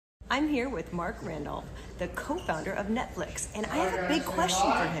I'm here with Marc Randolph, the co-founder of Netflix, and I have a big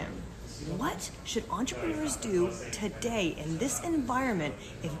question for him. What should entrepreneurs do today in this environment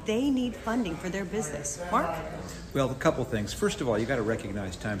if they need funding for their business? Marc? Well, a couple things. First of all, you've got to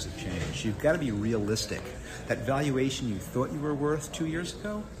recognize times have changed. You've got to be realistic. That valuation you thought you were worth 2 years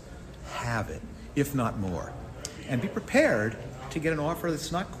ago, have it, if not more. And be prepared to get an offer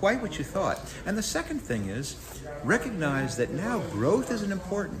that's not quite what you thought. And the second thing is, recognize that now growth isn't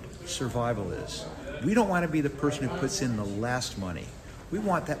important, survival is. We don't want to be the person who puts in the last money. We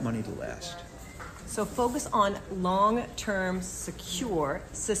want that money to last. So focus on long-term, secure,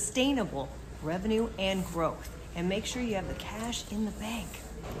 sustainable revenue and growth. And make sure you have the cash in the bank.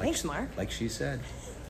 Thanks, Marc. Like she said.